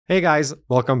Hey guys,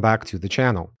 welcome back to the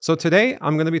channel. So today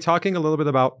I'm going to be talking a little bit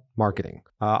about marketing.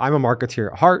 I'm a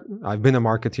marketeer at heart. I've been a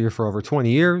marketeer for over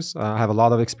 20 years. I have a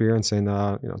lot of experience in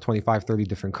 25, 30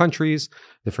 different countries,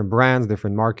 different brands,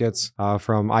 different markets,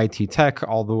 from IT tech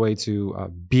all the way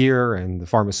to beer and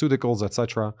pharmaceuticals,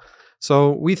 etc.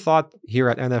 So we thought here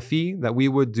at NFE that we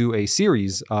would do a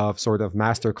series of sort of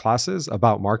master classes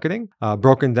about marketing,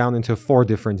 broken down into 4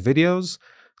 different videos,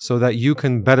 so that you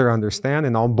can better understand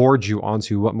and onboard you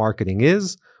onto what marketing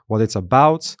is, what it's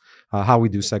about, how we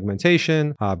do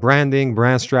segmentation, branding,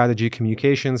 brand strategy,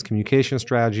 communication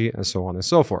strategy, and so on and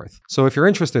so forth. So if you're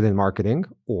interested in marketing,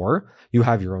 or you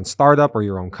have your own startup or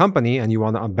your own company and you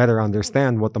want to better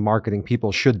understand what the marketing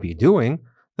people should be doing,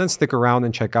 then stick around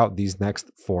and check out these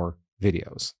next 4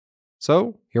 videos.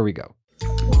 So here we go.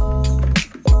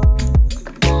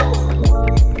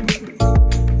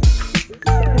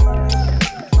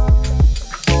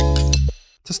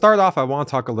 To start off, I want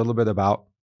to talk a little bit about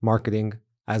marketing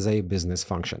as a business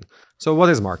function. So what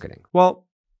is marketing? Well,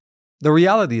 the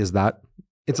reality is that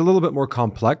it's a little bit more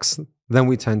complex than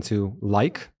we tend to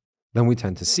than we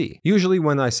tend to see. Usually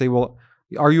when I say, well,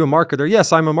 are you a marketer?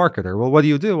 Yes, I'm a marketer. Well, what do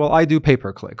you do? Well, I do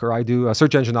pay-per-click, or I do a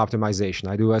search engine optimization,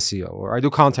 I do SEO, or I do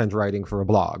content writing for a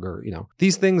blog, or,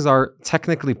 these things are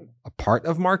technically a part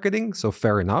of marketing, so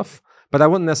fair enough, but I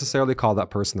wouldn't necessarily call that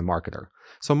person a marketer.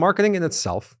 So marketing in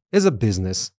itself is a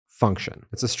business function.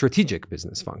 It's a strategic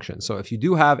business function. So if you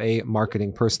do have a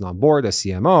marketing person on board, a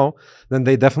CMO, then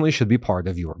they definitely should be part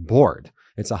of your board.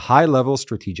 It's a high-level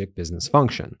strategic business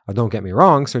function. Don't get me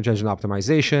wrong, search engine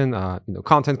optimization,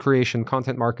 content creation,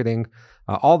 content marketing,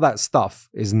 all that stuff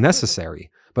is necessary,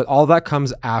 but all that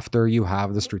comes after you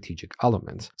have the strategic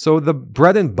element. So the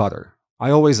bread and butter,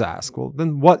 I always ask, well,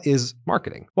 then what is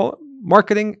marketing? Well,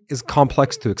 marketing is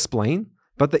complex to explain,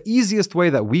 but the easiest way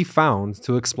that we found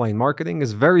to explain marketing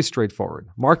is very straightforward.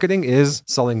 Marketing is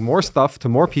selling more stuff to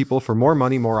more people for more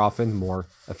money, more often, more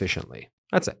efficiently.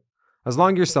 That's it. As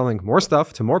long as you're selling more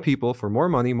stuff to more people for more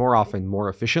money, more often, more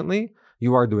efficiently,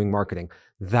 you are doing marketing.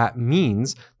 That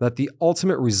means that the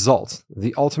ultimate result,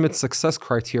 the ultimate success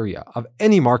criteria of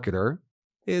any marketer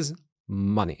is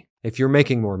money. If you're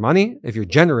making more money, if you're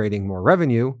generating more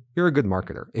revenue, you're a good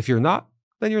marketer. If you're not,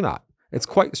 then you're not. It's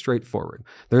quite straightforward.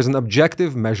 There's an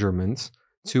objective measurement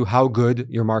to how good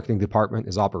your marketing department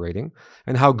is operating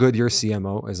and how good your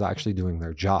CMO is actually doing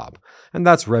their job. And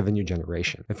that's revenue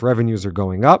generation. If revenues are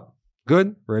going up,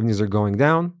 good. Revenues are going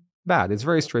down, bad. It's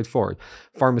very straightforward.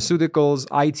 Pharmaceuticals,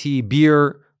 IT,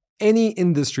 beer, any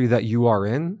industry that you are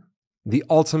in, the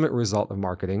ultimate result of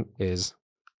marketing is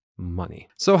money.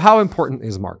 So how important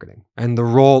is marketing? And the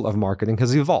role of marketing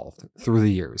has evolved through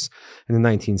the years. In the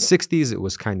 1960s, it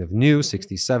was kind of new.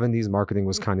 60s, 70s, marketing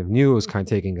was kind of new. It was kind of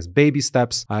taking its baby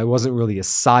steps. It wasn't really a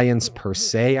science per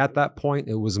se at that point.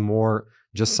 It was more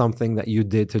just something that you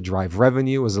did to drive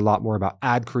revenue. It was a lot more about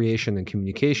ad creation and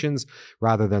communications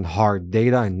rather than hard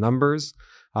data and numbers.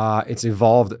 It's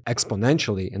evolved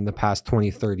exponentially in the past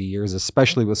 20, 30 years,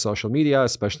 especially with social media,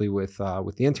 especially with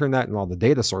the internet and all the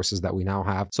data sources that we now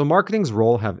have. So marketing's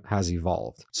role has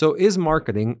evolved. So is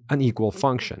marketing an equal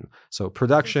function? So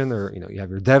production, or you have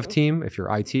your dev team, if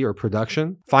you're IT, or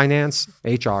production, finance,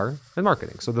 HR, and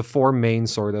marketing. So the 4 main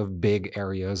sort of big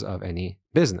areas of any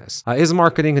business. Is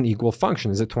marketing an equal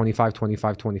function? Is it 25,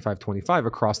 25, 25, 25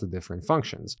 across the different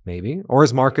functions? Maybe. Or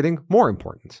is marketing more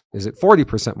important? Is it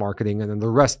 40% marketing and then the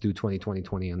rest do 20, 20,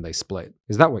 20 and they split?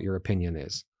 Is that what your opinion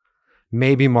is?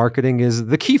 Maybe marketing is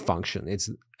the key function. It's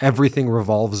everything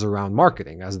revolves around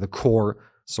marketing as the core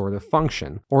sort of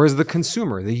function. Or is the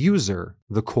consumer, the user,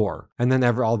 the core? And then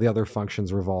all the other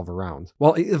functions revolve around.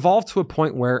 Well, it evolved to a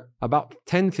point where about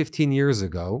 10, 15 years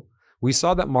ago, we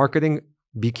saw that marketing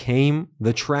became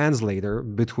the translator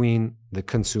between the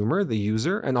consumer, the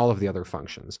user, and all of the other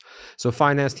functions. So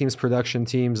finance teams, production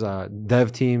teams,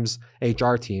 dev teams,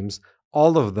 HR teams,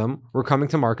 all of them were coming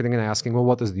to marketing and asking, well,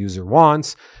 what does the user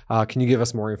want? Can you give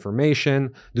us more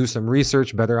information? Do some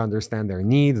research, better understand their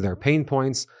needs, their pain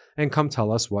points, and come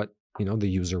tell us what the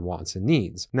user wants and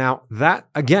needs. Now, that,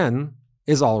 again,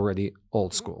 is already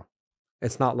old school.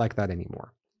 It's not like that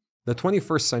anymore. The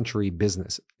 21st century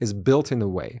business is built in a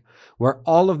way where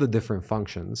all of the different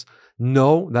functions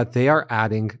know that they are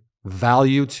adding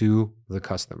value to the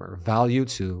customer, value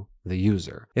to the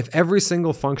user. If every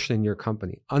single function in your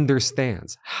company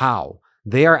understands how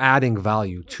they are adding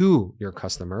value to your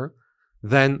customer,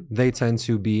 then they tend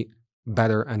to be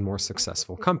better and more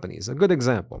successful companies. A good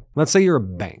example. Let's say you're a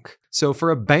bank. So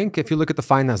for a bank, if you look at the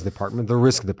finance department, the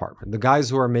risk department, the guys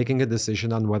who are making a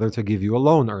decision on whether to give you a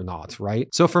loan or not, right?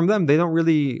 So from them, they don't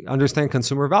really understand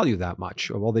consumer value that much.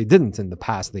 Well, they didn't in the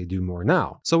past. They do more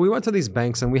now. So we went to these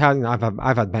banks and we had,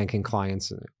 I've had banking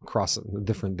clients across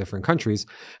different countries.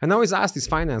 And I always ask these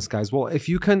finance guys, well, if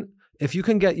you can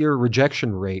get your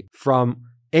rejection rate from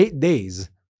 8 days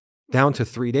down to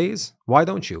 3 days, why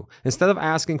don't you? Instead of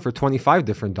asking for 25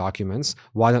 different documents,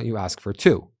 why don't you ask for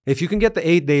 2? If you can get the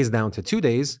 8 days down to 2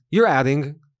 days, you're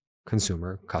adding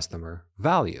customer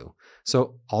value.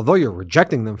 So although you're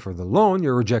rejecting them for the loan,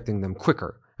 you're rejecting them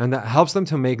quicker. And that helps them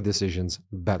to make decisions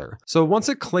better. So once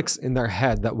it clicks in their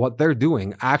head that what they're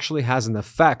doing actually has an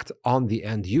effect on the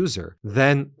end user,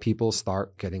 then people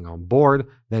start getting on board,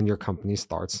 then your company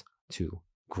starts to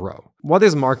grow. What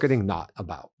is marketing not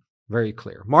about? Very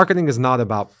clear. Marketing is not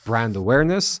about brand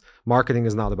awareness. Marketing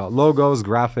is not about logos,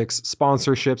 graphics,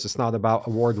 sponsorships. It's not about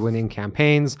award-winning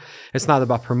campaigns. It's not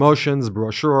about promotions,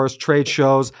 brochures, trade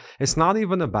shows. It's not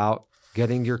even about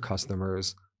getting your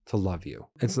customers to love you.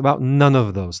 It's about none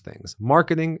of those things.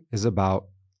 Marketing is about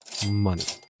money.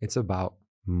 It's about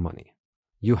money.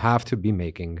 You have to be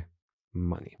making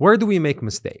money. Where do we make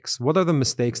mistakes? What are the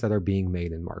mistakes that are being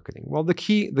made in marketing? Well, the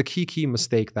key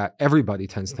mistake that everybody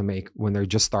tends to make when they're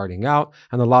just starting out,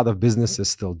 and a lot of businesses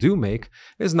still do make,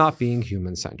 is not being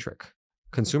human-centric.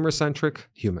 Consumer-centric,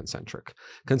 human-centric.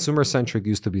 Consumer-centric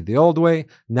used to be the old way.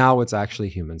 Now it's actually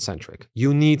human-centric.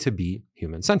 You need to be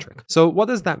human-centric. So what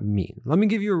does that mean? Let me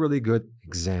give you a really good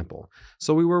example.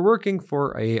 So we were working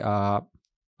for a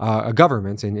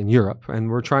government in Europe, and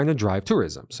we're trying to drive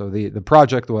tourism. So the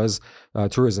project was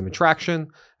tourism attraction,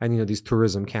 and these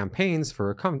tourism campaigns for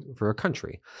a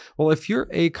country. Well, if you're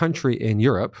a country in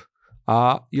Europe,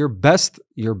 your best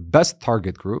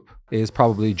target group is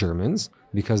probably Germans,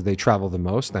 because they travel the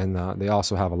most and they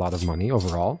also have a lot of money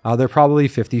overall. They're probably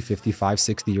 50, 55,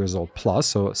 60 years old plus,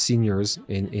 so seniors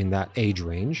in that age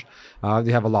range.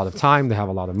 They have a lot of time, they have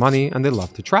a lot of money, and they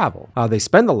love to travel. They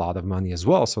spend a lot of money as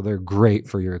well, so they're great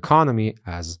for your economy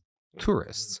as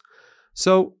tourists.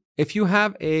 So if you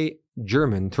have a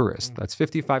German tourist that's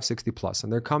 55, 60 plus,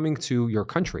 and they're coming to your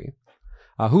country,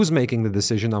 who's making the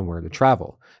decision on where to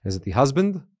travel? Is it the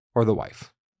husband or the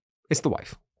wife? It's the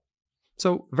wife.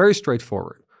 So very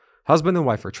straightforward. Husband and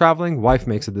wife are traveling, wife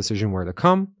makes a decision where to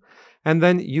come, and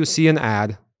then you see an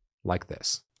ad like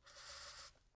this.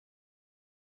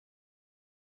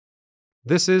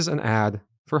 This is an ad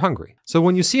for Hungary. So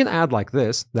when you see an ad like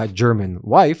this, that German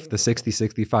wife, the 60,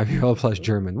 65-year-old plus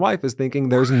German wife, is thinking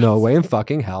there's no way in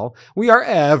fucking hell we are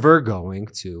ever going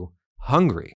to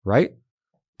Hungary, right?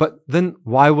 But then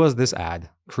why was this ad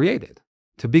created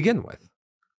to begin with?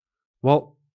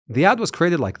 Well, the ad was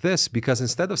created like this because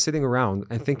instead of sitting around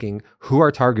and thinking who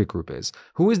our target group is,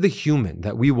 who is the human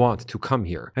that we want to come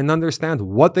here and understand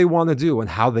what they want to do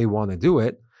and how they want to do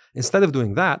it, instead of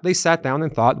doing that, they sat down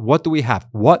and thought, what do we have?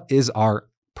 What is our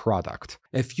product?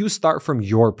 If you start from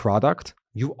your product,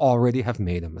 you already have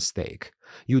made a mistake.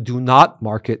 You do not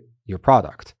market your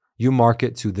product. You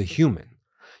market to the human.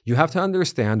 You have to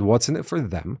understand what's in it for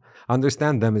them,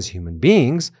 understand them as human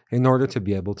beings in order to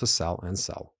be able to sell and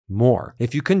sell more.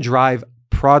 If you can drive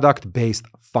product-based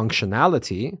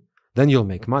functionality, then you'll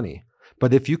make money.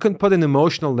 But if you can put an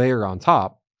emotional layer on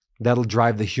top that'll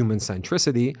drive the human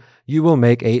centricity, you will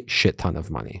make a shit ton of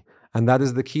money. And that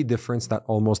is the key difference that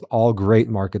almost all great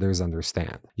marketers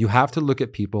understand. You have to look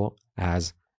at people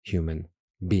as human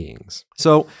beings.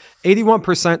 So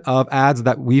 81% of ads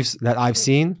that I've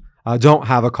seen don't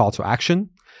have a call to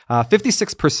action.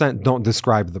 56% don't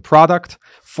describe the product.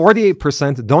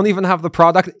 48% don't even have the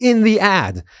product in the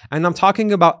ad. And I'm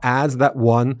talking about ads that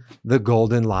won the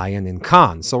Golden Lion in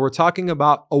Cannes. So we're talking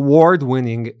about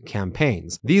award-winning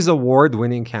campaigns. These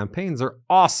award-winning campaigns are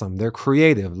awesome. They're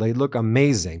creative. They look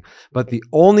amazing. But the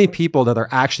only people that are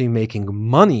actually making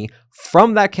money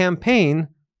from that campaign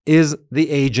is the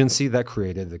agency that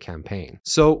created the campaign.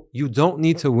 So you don't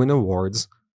need to win awards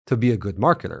to be a good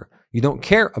marketer. You don't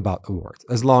care about awards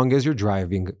as long as you're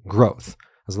driving growth.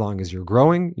 As long as you're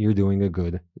growing, you're doing a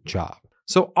good job.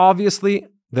 So obviously,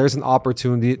 there's an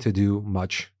opportunity to do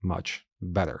much, much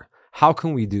better. How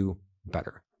can we do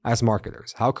better as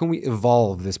marketers? How can we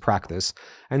evolve this practice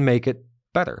and make it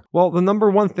better? Well, the number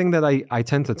one thing that I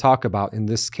tend to talk about in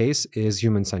this case is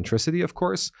human centricity, of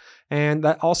course. And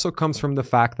that also comes from the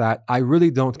fact that I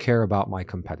really don't care about my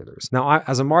competitors. Now,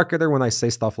 as a marketer, when I say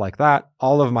stuff like that,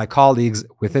 all of my colleagues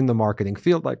within the marketing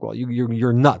field, like, well,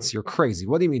 you're nuts, you're crazy.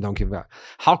 What do you mean don't give a?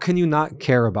 How can you not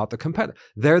care about the competitor?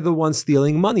 They're the ones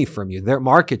stealing money from you. Their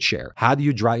market share. How do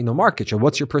you drive, market share?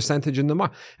 What's your percentage in the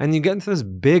market? And you get into this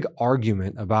big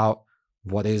argument about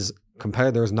what is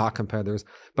competitors, not competitors,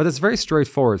 but it's very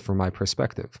straightforward from my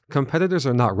perspective. Competitors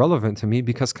are not relevant to me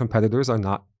because competitors are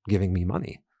not giving me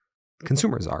money.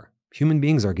 Consumers are. Human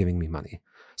beings are giving me money.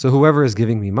 So whoever is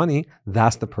giving me money,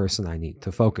 that's the person I need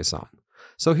to focus on.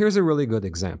 So here's a really good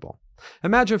example.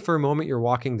 Imagine for a moment you're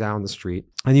walking down the street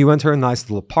and you enter a nice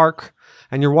little park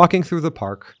and you're walking through the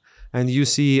park and you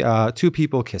see two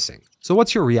people kissing. So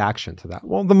what's your reaction to that?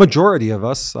 Well, the majority of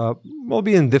us will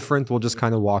be indifferent. We'll just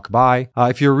kind of walk by.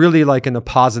 If you're really like in a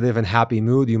positive and happy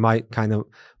mood, you might kind of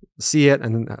see it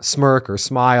and smirk or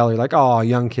smile. You're like, oh,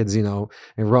 young kids, in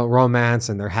romance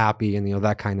and they're happy and,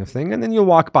 that kind of thing. And then you'll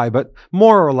walk by, but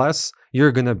more or less,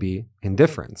 you're going to be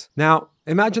indifferent. Now,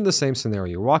 imagine the same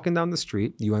scenario. You're walking down the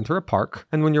street, you enter a park,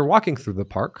 and when you're walking through the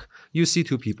park, you see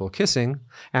two people kissing.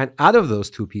 And out of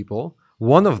those two people,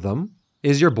 one of them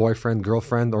is your boyfriend,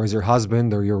 girlfriend, or is your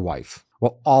husband or your wife.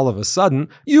 Well, all of a sudden,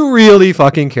 you really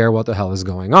fucking care what the hell is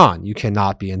going on. You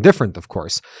cannot be indifferent, of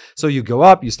course. So you go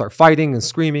up, you start fighting and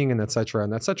screaming and etc.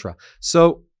 and etc.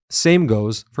 So same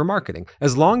goes for marketing.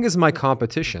 As long as my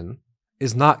competition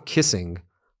is not kissing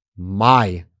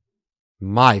my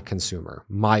consumer,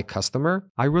 my customer,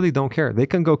 I really don't care. They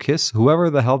can go kiss whoever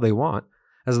the hell they want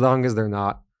as long as they're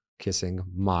not kissing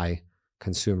my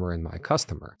consumer and my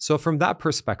customer. So from that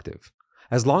perspective,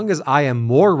 as long as I am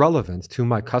more relevant to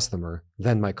my customer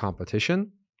than my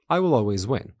competition, I will always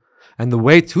win. And the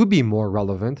way to be more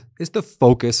relevant is to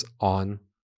focus on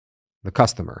the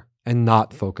customer and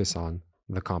not focus on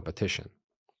the competition.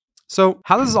 So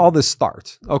how does all this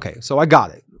start? Okay, so I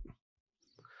got it.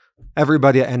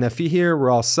 Everybody at NFE here,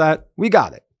 we're all set. We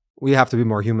got it. We have to be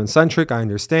more human-centric, I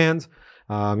understand.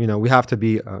 We have to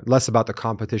be less about the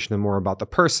competition and more about the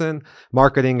person.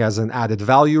 Marketing as an added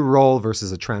value role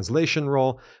versus a translation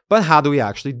role. But how do we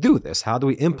actually do this? How do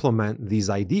we implement these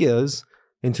ideas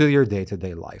into your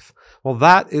day-to-day life? Well,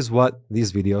 that is what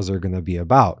these videos are going to be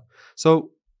about.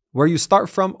 So where you start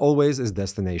from always is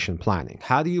destination planning.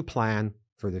 How do you plan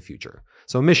for the future?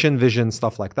 So mission, vision,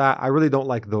 stuff like that. I really don't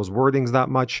like those wordings that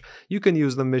much. You can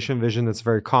use the mission, vision. It's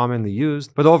very commonly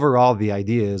used. But overall, the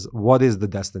idea is, what is the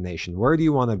destination? Where do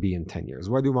you want to be in 10 years?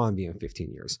 Where do you want to be in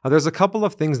 15 years? There's a couple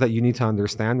of things that you need to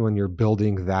understand when you're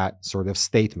building that sort of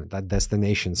statement, that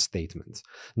destination statement.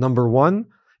 Number one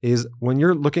is when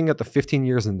you're looking at the 15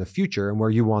 years in the future and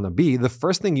where you want to be, the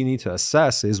first thing you need to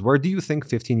assess is, where do you think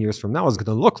 15 years from now is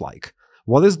going to look like?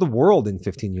 What is the world in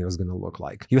 15 years going to look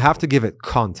like? You have to give it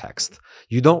context.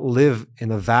 You don't live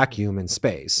in a vacuum in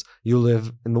space. You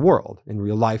live in the world, in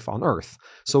real life on Earth.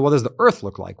 So what does the Earth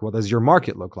look like? What does your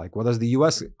market look like? What is the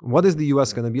US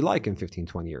going to be like in 15,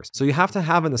 20 years? So you have to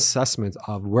have an assessment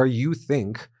of where you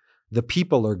think the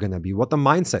people are going to be, what the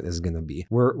mindset is going to be.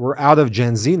 We're out of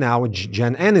Gen Z now,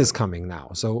 Gen N is coming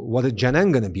now. So what is Gen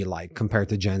N going to be like compared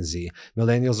to Gen Z?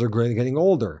 Millennials are getting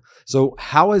older. So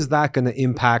how is that going to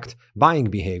impact buying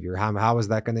behavior? How is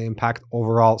that going to impact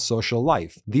overall social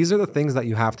life? These are the things that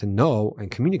you have to know and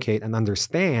communicate and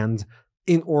understand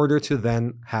in order to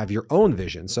then have your own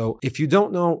vision. So if you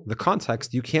don't know the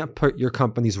context, you can't put your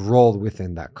company's role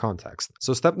within that context.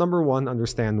 So step number one,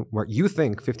 understand what you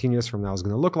think 15 years from now is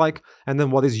going to look like. And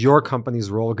then what is your company's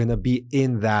role going to be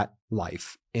in that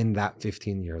life, in that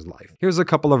 15 years life? Here's a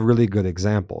couple of really good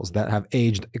examples that have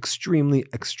aged extremely,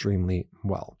 extremely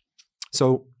well.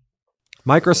 So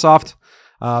Microsoft,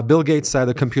 Bill Gates said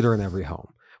a computer in every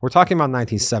home. We're talking about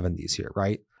 1970s here,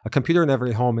 right? A computer in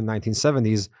every home in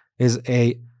 1970s is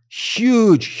a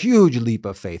huge, huge leap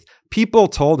of faith. People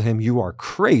told him, you are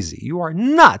crazy. You are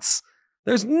nuts.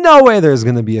 There's no way there's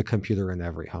going to be a computer in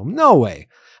every home. No way.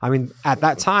 I mean, at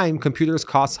that time, computers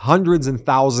cost hundreds and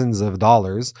thousands of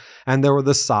dollars, and they were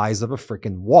the size of a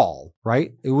freaking wall,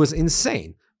 right? It was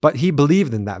insane. But he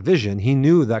believed in that vision. He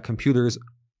knew that computers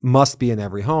must be in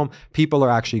every home. People are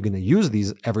actually going to use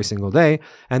these every single day.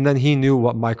 And then he knew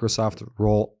what Microsoft's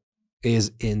role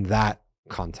is in that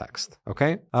context.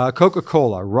 Okay.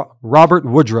 Coca-Cola. Robert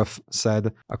Woodruff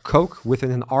said, a Coke within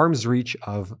an arm's reach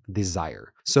of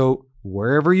desire. So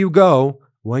wherever you go,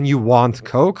 when you want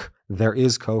Coke, there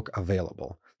is Coke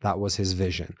available. That was his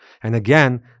vision. And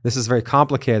again, this is very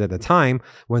complicated at a time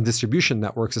when distribution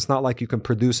networks, it's not like you can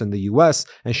produce in the US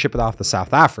and ship it off to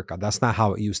South Africa. That's not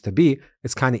how it used to be.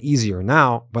 It's kind of easier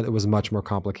now, but it was much more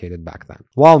complicated back then.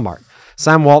 Walmart.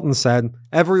 Sam Walton said,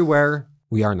 everywhere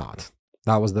we are not.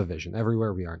 That was the vision.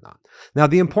 Everywhere we are not. Now,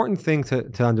 the important thing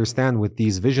to understand with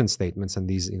these vision statements and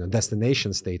these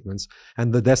destination statements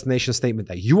and the destination statement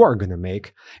that you are going to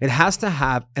make, it has to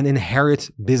have an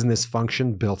inherent business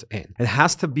function built in. It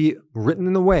has to be written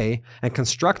in a way and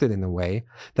constructed in a way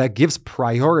that gives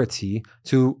priority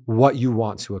to what you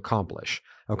want to accomplish.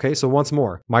 Okay, so once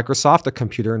more, Microsoft, a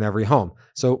computer in every home.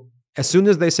 So as soon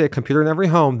as they say a computer in every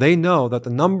home, they know that the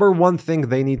number one thing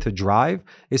they need to drive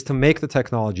is to make the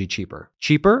technology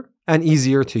cheaper and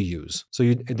easier to use. So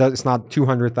it's not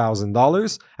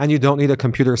 $200,000 and you don't need a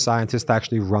computer scientist to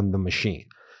actually run the machine.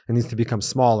 It needs to become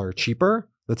smaller, cheaper,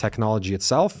 the technology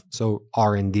itself, so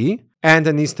R&D, and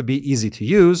it needs to be easy to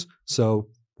use, so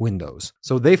Windows.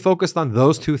 So they focused on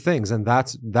those two things, and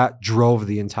that drove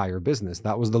the entire business.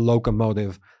 That was the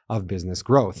locomotive of business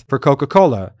growth. For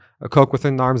Coca-Cola, a Coke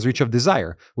within arm's reach of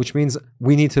desire, which means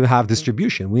we need to have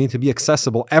distribution. We need to be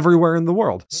accessible everywhere in the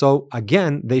world. So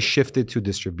again, they shifted to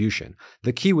distribution.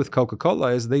 The key with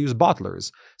Coca-Cola is they use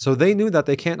bottlers. So they knew that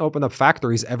they can't open up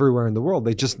factories everywhere in the world.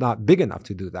 They're just not big enough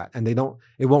to do that. And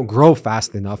it won't grow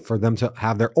fast enough for them to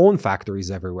have their own factories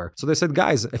everywhere. So they said,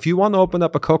 guys, if you want to open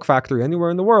up a Coke factory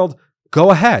anywhere in the world,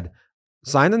 go ahead.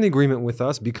 Sign an agreement with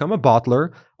us, become a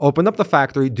bottler, open up the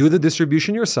factory, do the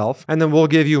distribution yourself, and then we'll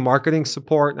give you marketing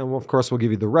support, and of course we'll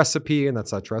give you the recipe, and et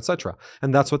cetera, et cetera.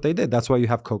 And that's what they did. That's why you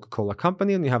have Coca-Cola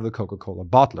Company and you have the Coca-Cola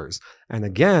bottlers. And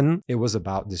again, it was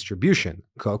about distribution.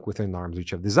 Coke within arm's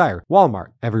reach of desire. Walmart,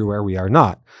 everywhere we are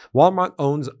not. Walmart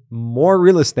owns more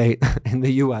real estate in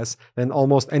the US than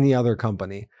almost any other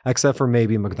company, except for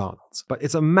maybe McDonald's. But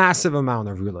it's a massive amount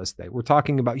of real estate. We're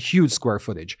talking about huge square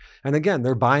footage. And again,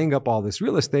 they're buying up all this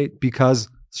real estate because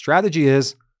strategy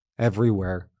is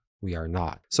everywhere we are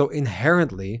not. So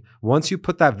inherently, once you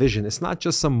put that vision, it's not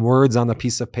just some words on a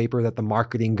piece of paper that the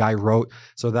marketing guy wrote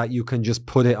so that you can just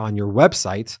put it on your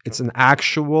website. It's an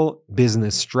actual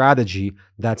business strategy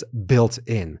that's built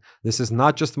in. This is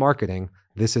not just marketing.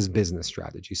 This is business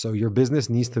strategy. So your business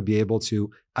needs to be able to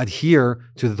adhere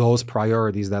to those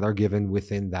priorities that are given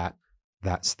within that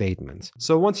statement.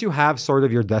 So once you have sort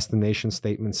of your destination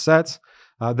statement set,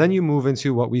 then you move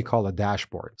into what we call a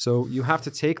dashboard. So you have to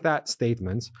take that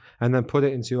statement and then put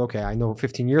it into, okay, I know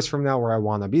 15 years from now where I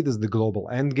want to be. This is the global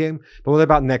end game. But what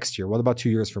about next year? What about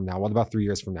 2 years from now? What about 3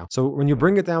 years from now? So when you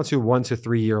bring it down to 1 to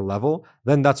 3 year level,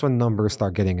 then that's when numbers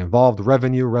start getting involved.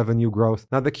 Revenue growth.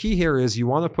 Now, the key here is you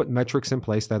want to put metrics in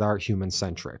place that are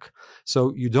human-centric.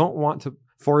 So you don't want to,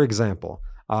 for example,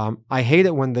 I hate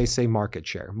it when they say market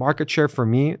share. Market share for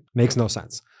me makes no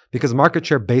sense. Because market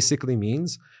share basically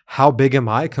means how big am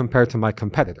I compared to my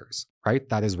competitors, right?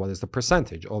 That is what is the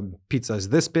percentage. Oh, pizza is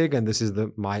this big and this is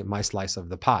my slice of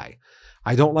the pie.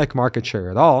 I don't like market share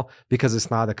at all because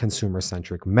it's not a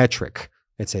consumer-centric metric.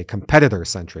 It's a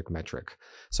competitor-centric metric.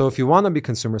 So if you want to be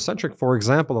consumer-centric, for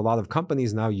example, a lot of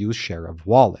companies now use share of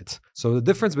wallet. So the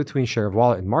difference between share of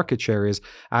wallet and market share is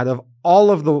out of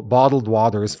all of the bottled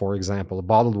waters, for example,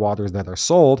 bottled waters that are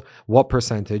sold, what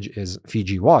percentage is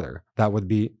Fiji water? That would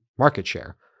be market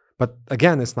share. But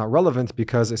again, it's not relevant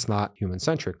because it's not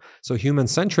human-centric. So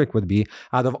human-centric would be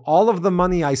out of all of the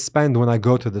money I spend when I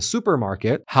go to the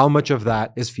supermarket, how much of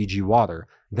that is Fiji water?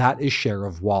 That is share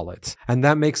of wallet. And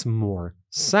that makes more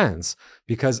sense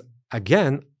because,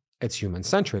 again, it's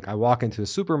human-centric. I walk into the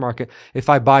supermarket. If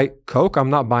I buy Coke, I'm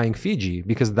not buying Fiji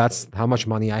because that's how much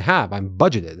money I have. I'm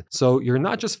budgeted. So you're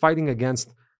not just fighting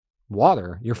against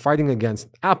water. You're fighting against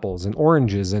apples and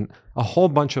oranges and a whole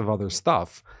bunch of other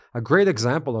stuff. A great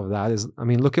example of that is,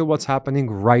 look at what's happening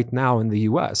right now in the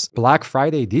US. Black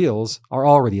Friday deals are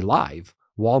already live.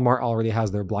 Walmart already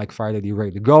has their Black Friday deal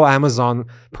ready to go. Amazon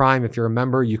Prime, if you're a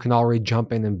member, you can already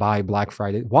jump in and buy Black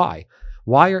Friday. Why?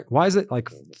 Why is it like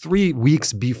 3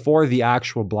 weeks before the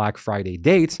actual Black Friday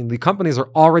date? And the companies are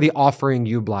already offering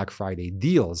you Black Friday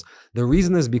deals. The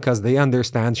reason is because they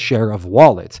understand share of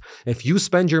wallet. If you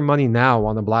spend your money now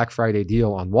on a Black Friday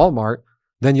deal on Walmart,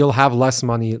 then you'll have less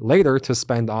money later to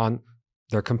spend on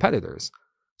their competitors.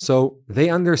 So they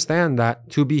understand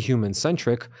that to be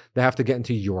human-centric, they have to get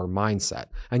into your mindset,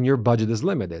 and your budget is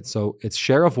limited. So it's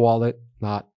share of wallet,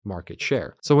 not market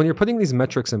share. So when you're putting these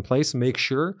metrics in place, make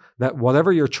sure that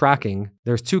whatever you're tracking,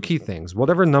 there's 2 key things.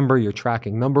 Whatever number you're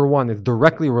tracking, number 1 is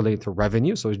directly related to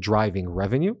revenue, so it's driving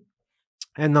revenue.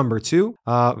 And number two,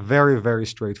 very, very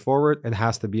straightforward. It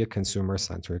has to be a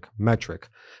consumer-centric metric.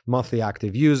 Monthly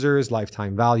active users,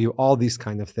 lifetime value, all these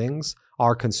kind of things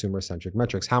are consumer-centric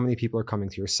metrics. How many people are coming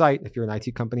to your site if you're an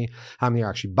IT company? How many are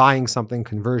actually buying something,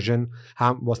 conversion?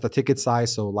 What's the ticket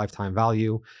size, so lifetime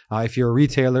value? If you're a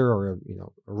retailer or a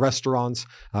restaurant,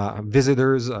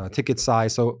 visitors, ticket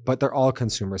size. But they're all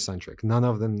consumer-centric. None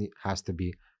of them has to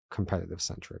be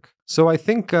competitive-centric. So I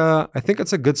think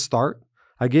it's a good start.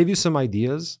 I gave you some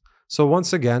ideas. So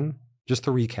once again, just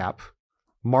to recap,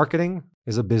 marketing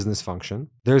is a business function.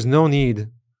 There's no need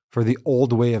for the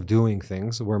old way of doing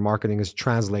things where marketing is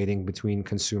translating between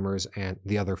consumers and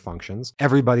the other functions.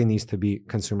 Everybody needs to be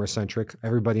consumer-centric.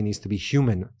 Everybody needs to be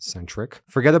human-centric.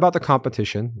 Forget about the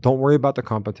competition. Don't worry about the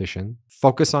competition.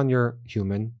 Focus on your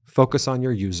human, focus on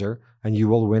your user, and you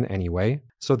will win anyway.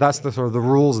 So that's the sort of the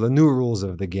rules, the new rules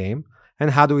of the game. And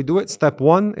how do we do it? Step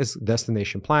one is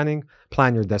destination planning.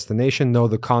 Plan your destination, know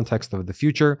the context of the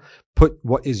future, put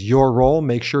what is your role,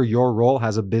 make sure your role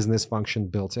has a business function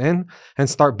built in, and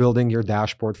start building your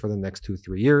dashboard for the next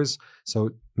 2-3 years.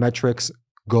 So metrics,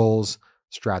 goals,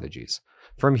 strategies.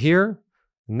 From here,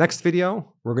 next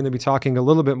video, we're going to be talking a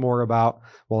little bit more about,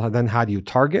 well, then how do you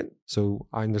target? So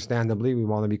understandably, we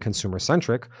want to be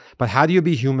consumer-centric, but how do you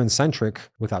be human-centric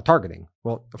without targeting?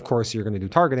 Well, of course, you're going to do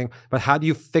targeting, but how do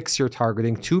you fix your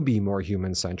targeting to be more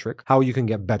human-centric? How you can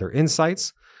get better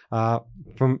insights?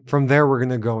 From there, we're going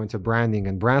to go into branding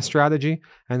and brand strategy,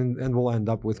 and we'll end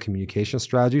up with communication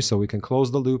strategy so we can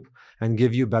close the loop and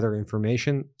give you better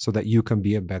information so that you can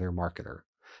be a better marketer.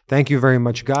 Thank you very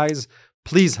much, guys.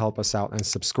 Please help us out and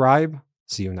subscribe.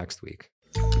 See you next week.